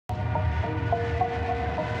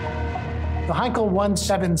The Heinkel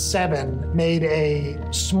 177 made a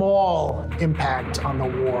small impact on the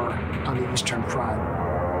war on the Eastern Front.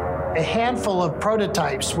 A handful of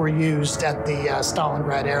prototypes were used at the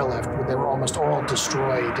Stalingrad airlift, where they were almost all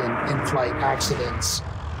destroyed in in-flight accidents.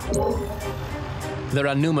 There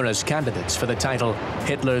are numerous candidates for the title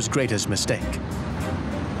Hitler's greatest mistake.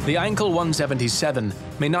 The Heinkel 177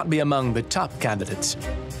 may not be among the top candidates,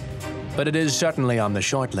 but it is certainly on the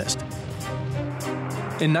short list.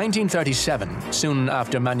 In 1937, soon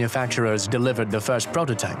after manufacturers delivered the first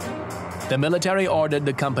prototype, the military ordered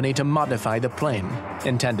the company to modify the plane,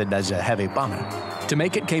 intended as a heavy bomber, to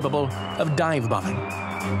make it capable of dive bombing.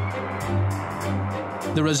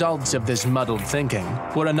 The results of this muddled thinking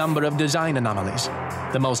were a number of design anomalies,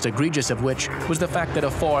 the most egregious of which was the fact that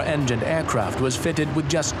a four-engined aircraft was fitted with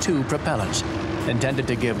just two propellers, intended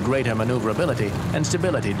to give greater maneuverability and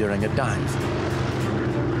stability during a dive.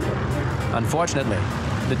 Unfortunately,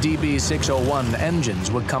 the DB601 engines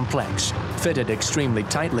were complex, fitted extremely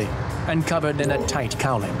tightly, and covered in a tight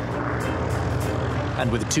cowling. And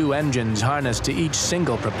with two engines harnessed to each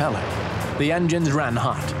single propeller, the engines ran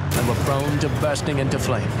hot and were prone to bursting into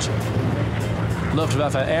flames.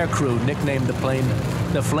 Luftwaffe aircrew nicknamed the plane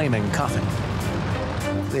the Flaming Coffin.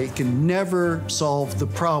 They can never solve the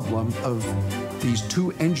problem of these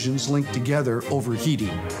two engines linked together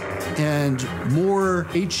overheating. And more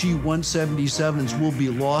HE-177s will be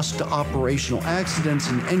lost to operational accidents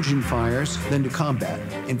and engine fires than to combat.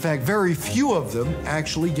 In fact, very few of them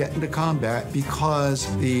actually get into combat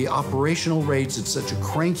because the operational rates, it's such a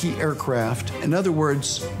cranky aircraft. In other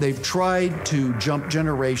words, they've tried to jump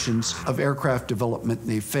generations of aircraft development and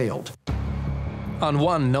they've failed. On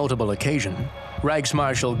one notable occasion,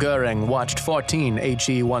 Reichsmarshal Goering watched 14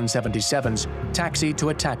 HE-177s taxi to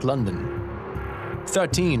attack London.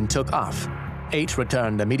 13 took off, 8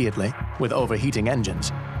 returned immediately with overheating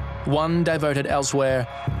engines, 1 diverted elsewhere,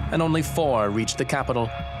 and only 4 reached the capital,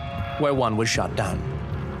 where 1 was shot down.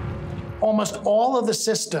 Almost all of the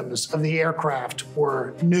systems of the aircraft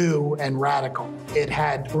were new and radical. It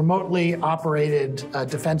had remotely operated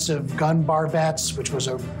defensive gun barbettes, which was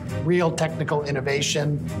a real technical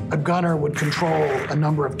innovation. A gunner would control a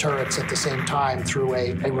number of turrets at the same time through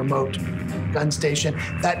a remote gun station.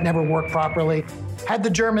 That never worked properly. Had the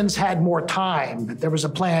Germans had more time, there was a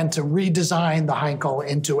plan to redesign the Heinkel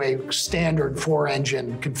into a standard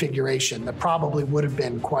 4-engine configuration that probably would have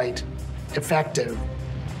been quite effective.